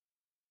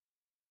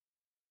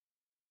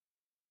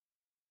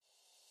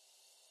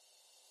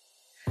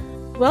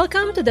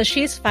Welcome to the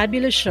She's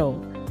Fabulous Show.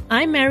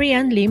 I'm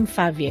Marianne Lim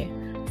Favier.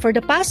 For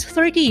the past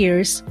 30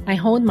 years, I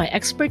honed my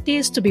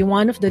expertise to be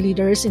one of the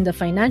leaders in the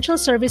financial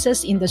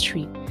services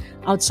industry.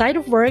 Outside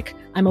of work,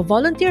 I'm a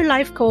volunteer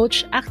life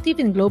coach active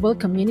in global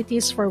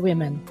communities for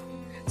women.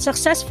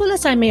 Successful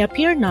as I may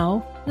appear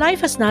now,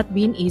 life has not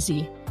been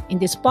easy. In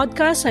this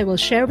podcast, I will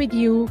share with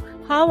you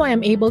how I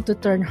am able to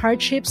turn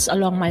hardships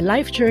along my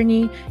life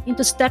journey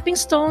into stepping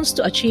stones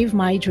to achieve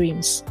my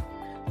dreams.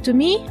 To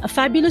me, a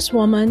fabulous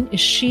woman is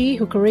she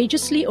who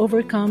courageously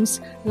overcomes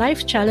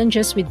life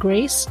challenges with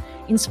grace,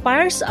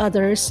 inspires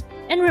others,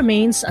 and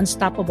remains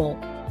unstoppable.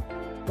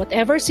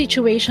 Whatever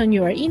situation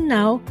you are in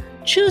now,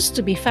 choose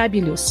to be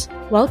fabulous.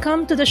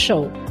 Welcome to the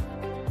show.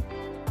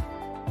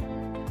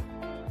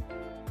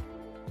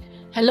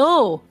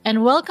 Hello,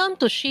 and welcome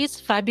to She's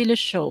Fabulous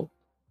Show.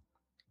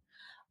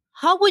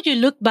 How would you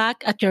look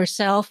back at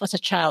yourself as a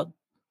child?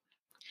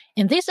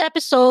 In this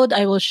episode,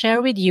 I will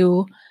share with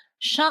you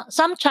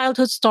some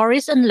childhood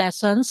stories and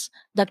lessons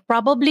that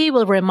probably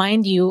will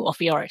remind you of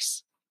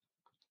yours.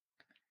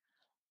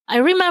 I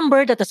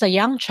remember that as a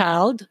young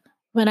child,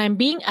 when I'm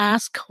being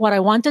asked what I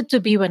wanted to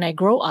be when I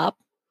grow up,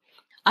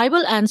 I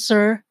will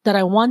answer that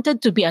I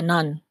wanted to be a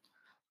nun,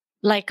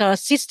 like a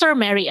Sister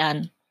Mary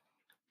Ann.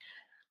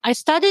 I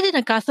studied in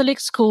a Catholic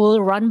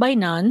school run by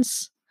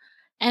nuns,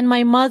 and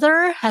my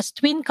mother has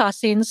twin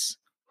cousins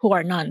who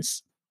are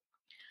nuns.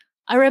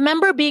 I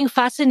remember being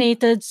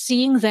fascinated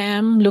seeing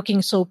them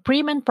looking so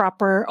prim and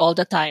proper all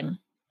the time.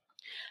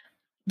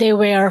 They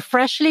wear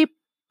freshly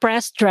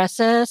pressed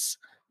dresses,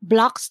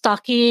 black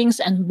stockings,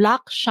 and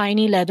black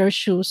shiny leather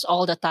shoes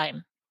all the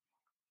time.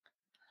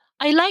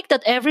 I like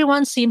that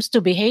everyone seems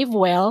to behave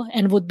well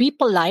and would be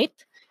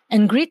polite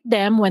and greet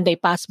them when they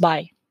pass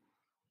by.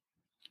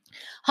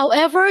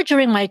 However,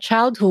 during my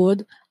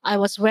childhood, I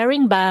was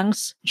wearing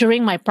bangs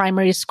during my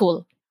primary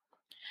school.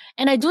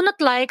 And I do not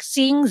like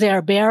seeing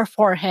their bare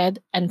forehead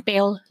and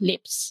pale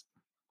lips.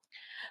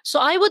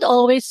 So I would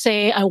always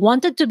say I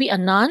wanted to be a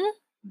nun,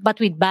 but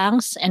with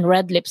bangs and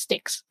red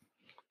lipsticks.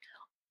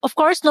 Of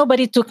course,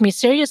 nobody took me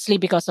seriously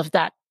because of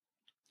that.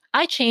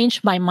 I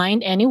changed my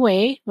mind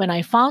anyway when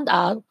I found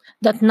out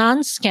that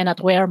nuns cannot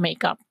wear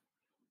makeup.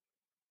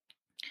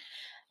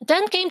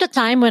 Then came the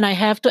time when I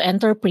have to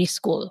enter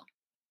preschool.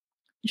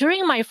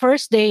 During my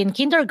first day in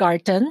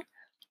kindergarten,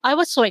 I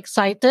was so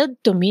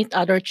excited to meet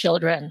other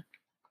children.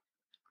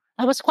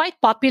 I was quite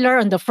popular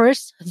on the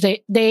first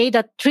day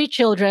that 3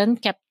 children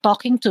kept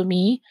talking to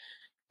me,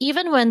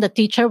 even when the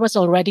teacher was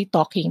already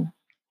talking.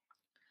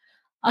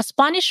 As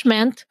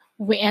punishment,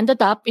 we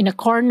ended up in a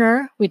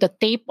corner with a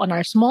tape on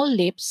our small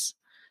lips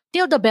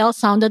till the bell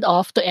sounded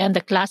off to end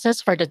the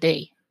classes for the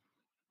day.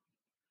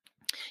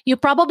 You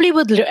probably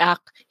would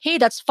react, "Hey,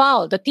 that's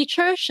foul. The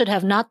teacher should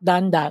have not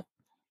done that."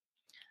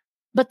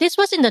 But this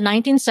was in the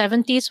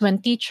 1970s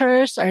when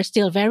teachers are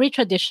still very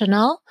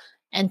traditional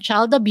and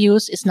child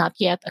abuse is not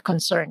yet a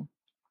concern.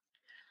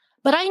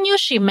 But I knew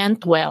she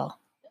meant well,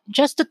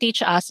 just to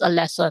teach us a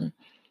lesson.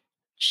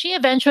 She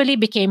eventually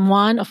became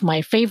one of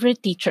my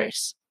favorite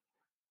teachers.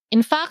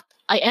 In fact,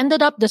 I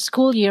ended up the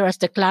school year as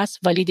the class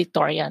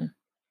valedictorian.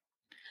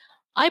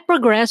 I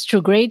progressed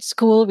through grade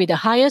school with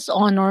the highest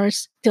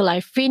honors till I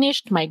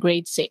finished my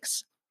grade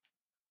 6.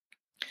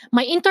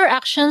 My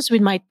interactions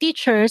with my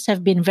teachers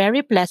have been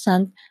very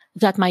pleasant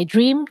that my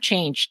dream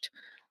changed.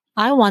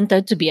 I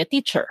wanted to be a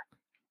teacher.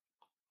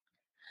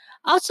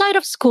 Outside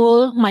of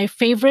school, my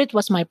favorite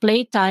was my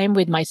playtime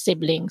with my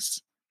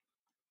siblings.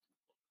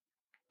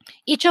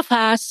 Each of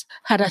us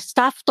had a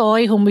stuffed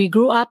toy whom we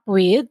grew up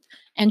with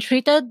and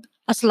treated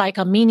us like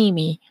a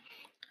mini-me.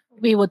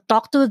 We would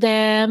talk to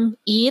them,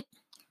 eat,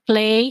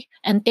 play,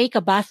 and take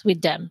a bath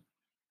with them.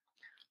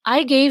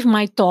 I gave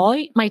my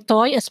toy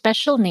a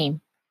special name,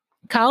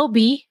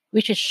 Cowby,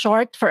 which is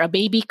short for a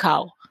baby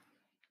cow.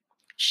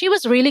 She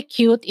was really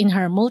cute in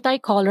her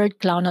multicolored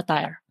clown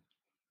attire.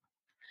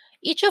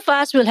 Each of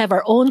us will have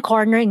our own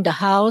corner in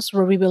the house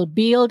where we will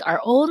build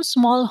our own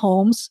small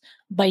homes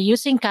by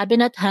using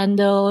cabinet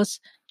handles,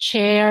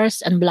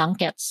 chairs, and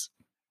blankets.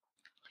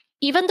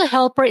 Even the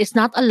helper is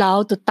not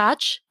allowed to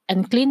touch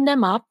and clean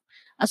them up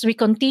as we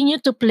continue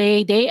to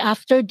play day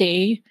after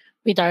day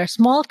with our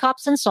small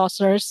cups and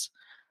saucers,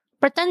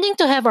 pretending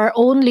to have our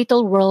own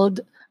little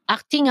world,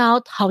 acting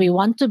out how we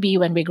want to be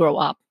when we grow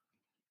up.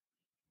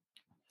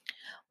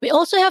 We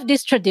also have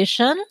this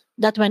tradition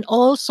that when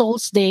All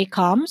Souls Day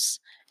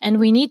comes, and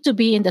we need to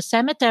be in the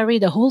cemetery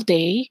the whole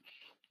day,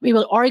 we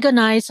will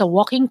organize a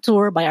walking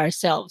tour by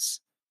ourselves.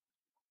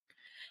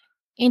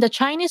 In the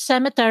Chinese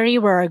cemetery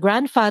where our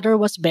grandfather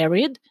was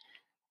buried,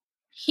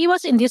 he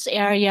was in this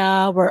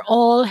area where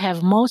all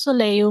have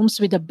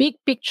mausoleums with the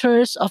big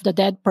pictures of the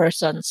dead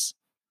persons.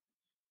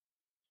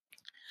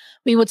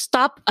 We would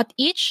stop at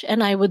each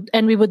and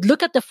we would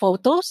look at the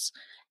photos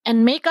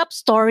and make up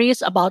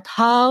stories about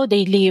how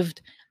they lived,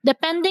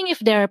 depending if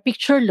their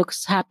picture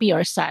looks happy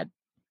or sad.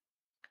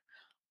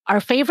 Our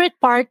favorite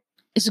part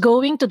is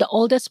going to the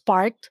oldest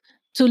part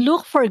to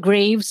look for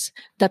graves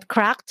that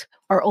cracked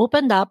or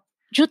opened up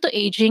due to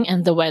aging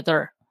and the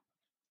weather.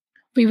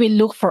 We will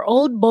look for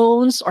old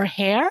bones or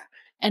hair,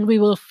 and we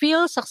will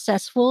feel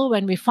successful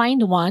when we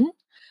find one,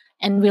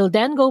 and we'll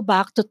then go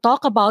back to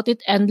talk about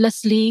it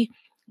endlessly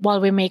while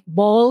we make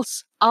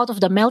balls out of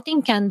the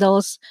melting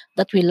candles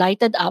that we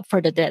lighted up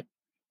for the dead.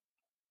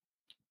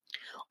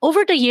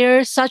 Over the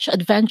years, such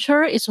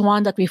adventure is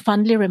one that we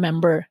fondly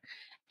remember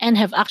and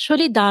have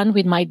actually done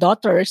with my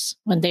daughters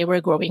when they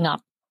were growing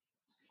up.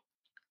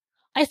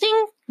 I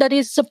think that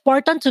it's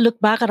important to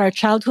look back at our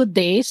childhood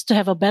days to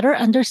have a better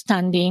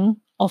understanding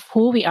of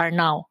who we are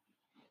now.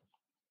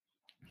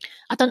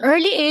 At an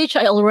early age,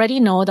 I already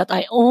know that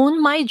I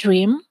own my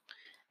dream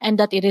and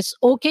that it is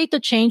okay to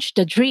change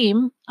the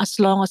dream as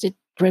long as it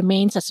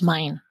remains as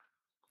mine.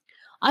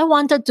 I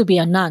wanted to be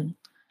a nun,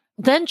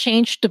 then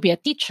changed to be a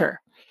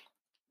teacher.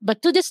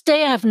 But to this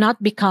day, I have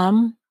not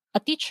become a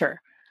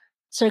teacher.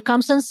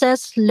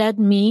 Circumstances led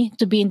me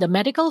to be in the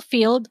medical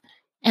field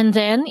and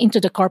then into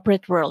the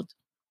corporate world.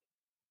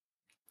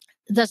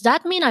 Does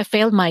that mean I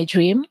failed my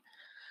dream?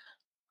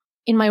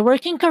 In my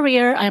working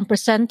career, I am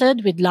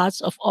presented with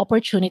lots of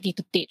opportunity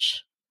to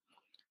teach,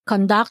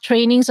 conduct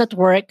trainings at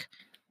work,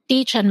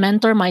 teach and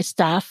mentor my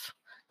staff,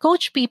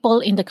 coach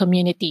people in the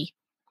community.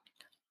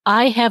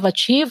 I have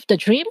achieved the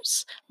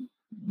dreams,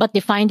 but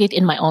defined it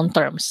in my own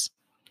terms.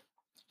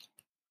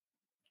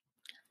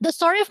 The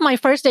story of my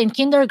first day in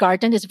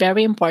kindergarten is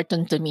very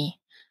important to me.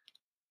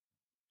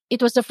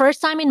 It was the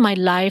first time in my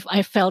life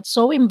I felt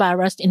so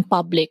embarrassed in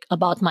public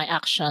about my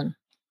action.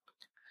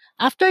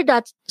 After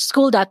that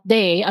school that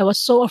day, I was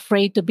so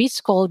afraid to be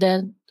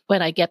scolded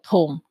when I get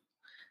home.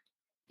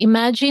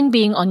 Imagine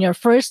being on your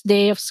first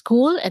day of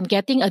school and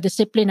getting a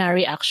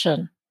disciplinary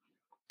action.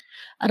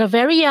 At a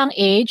very young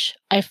age,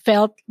 I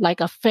felt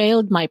like I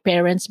failed my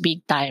parents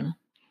big time.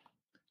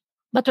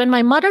 But when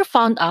my mother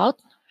found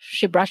out,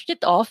 she brushed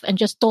it off and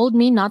just told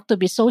me not to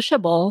be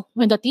sociable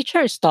when the teacher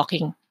is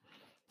talking.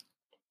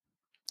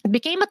 It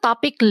became a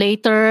topic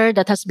later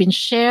that has been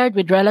shared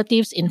with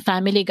relatives in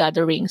family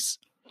gatherings.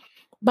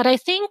 But I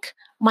think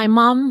my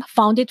mom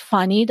found it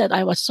funny that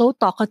I was so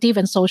talkative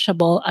and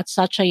sociable at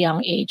such a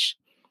young age.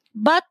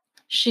 But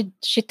she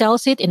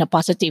tells it in a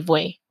positive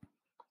way.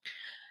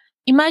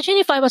 Imagine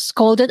if I was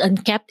scolded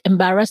and kept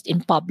embarrassed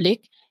in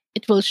public.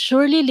 It will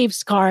surely leave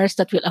scars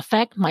that will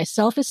affect my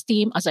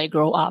self-esteem as I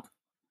grow up.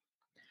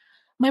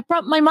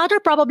 My mother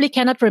probably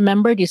cannot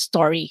remember this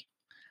story.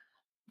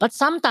 But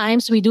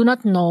sometimes we do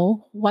not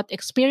know what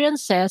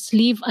experiences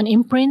leave an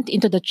imprint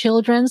into the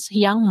children's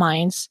young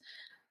minds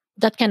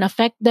that can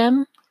affect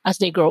them as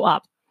they grow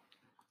up.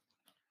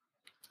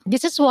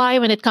 This is why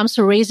when it comes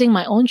to raising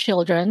my own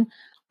children,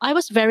 I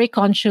was very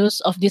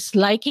conscious of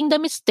disliking the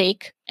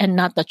mistake and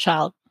not the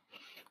child,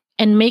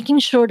 and making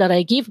sure that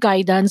I give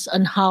guidance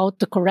on how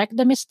to correct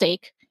the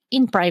mistake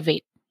in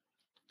private.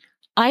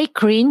 I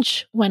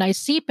cringe when I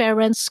see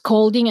parents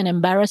scolding and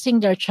embarrassing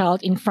their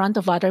child in front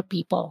of other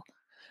people.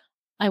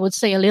 I would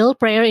say a little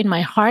prayer in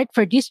my heart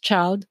for this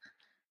child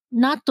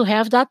not to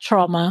have that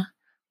trauma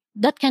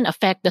that can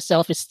affect the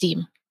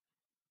self-esteem.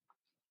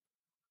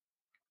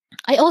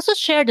 I also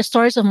share the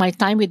stories of my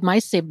time with my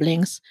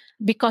siblings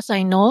because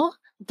I know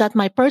that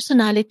my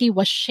personality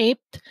was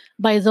shaped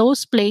by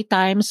those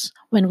playtimes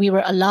when we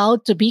were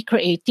allowed to be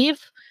creative,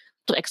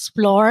 to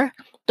explore,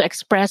 to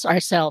express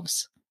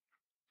ourselves.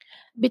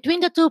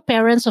 Between the two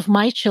parents of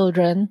my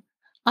children,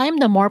 I am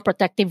the more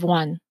protective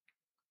one.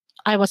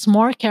 I was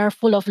more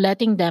careful of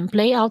letting them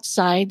play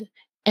outside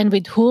and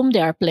with whom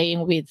they are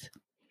playing with.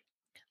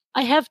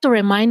 I have to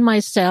remind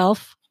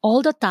myself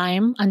all the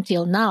time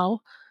until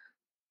now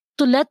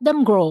to let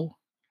them grow.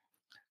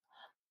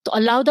 To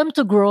allow them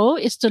to grow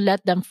is to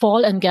let them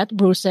fall and get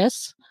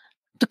bruises,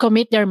 to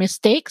commit their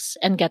mistakes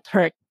and get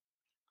hurt.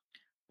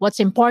 What's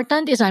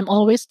important is I'm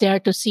always there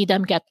to see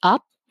them get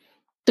up,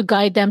 to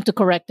guide them to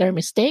correct their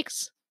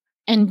mistakes,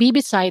 and be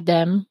beside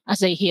them as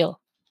they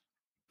heal.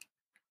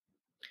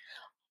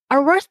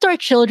 Our worth to our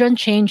children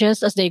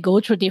changes as they go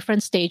through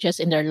different stages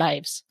in their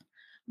lives.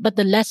 But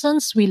the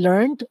lessons we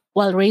learned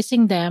while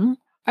raising them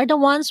are the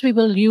ones we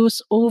will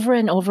use over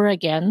and over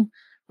again,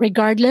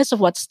 regardless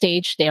of what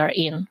stage they are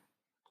in.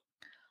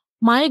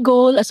 My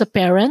goal as a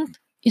parent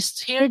is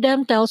to hear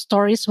them tell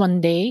stories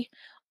one day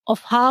of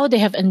how they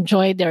have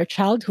enjoyed their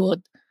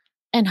childhood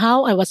and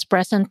how I was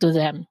present to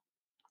them.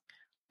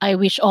 I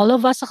wish all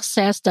of us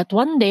success that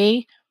one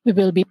day we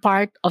will be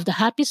part of the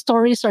happy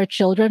stories our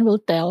children will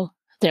tell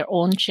their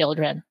own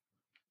children.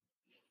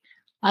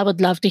 I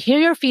would love to hear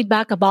your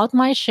feedback about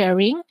my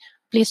sharing.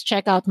 Please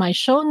check out my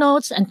show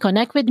notes and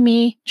connect with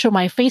me through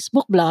my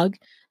Facebook blog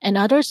and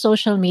other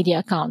social media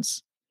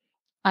accounts.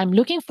 I'm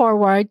looking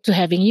forward to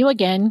having you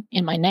again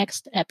in my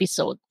next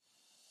episode.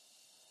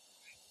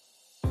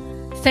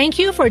 Thank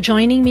you for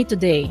joining me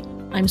today.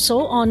 I'm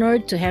so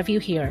honored to have you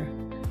here.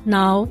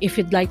 Now, if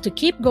you'd like to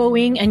keep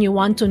going and you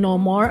want to know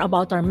more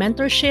about our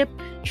mentorship,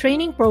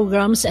 training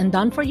programs, and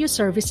done-for-you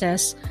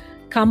services,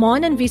 come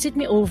on and visit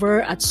me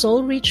over at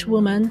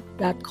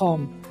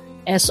soulrichwoman.com.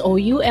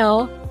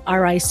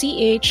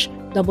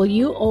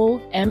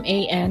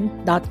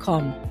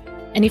 soulrichwoman.com.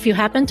 And if you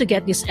happen to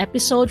get this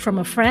episode from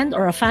a friend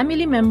or a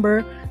family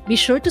member, be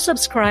sure to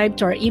subscribe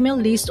to our email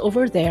list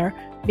over there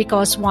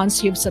because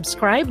once you've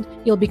subscribed,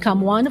 you'll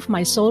become one of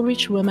my Soul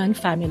Rich Women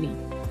family.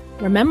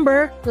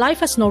 Remember, life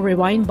has no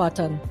rewind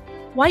button.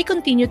 Why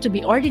continue to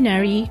be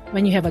ordinary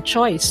when you have a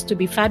choice to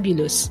be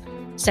fabulous?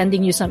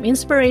 Sending you some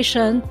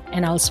inspiration,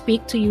 and I'll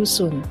speak to you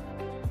soon.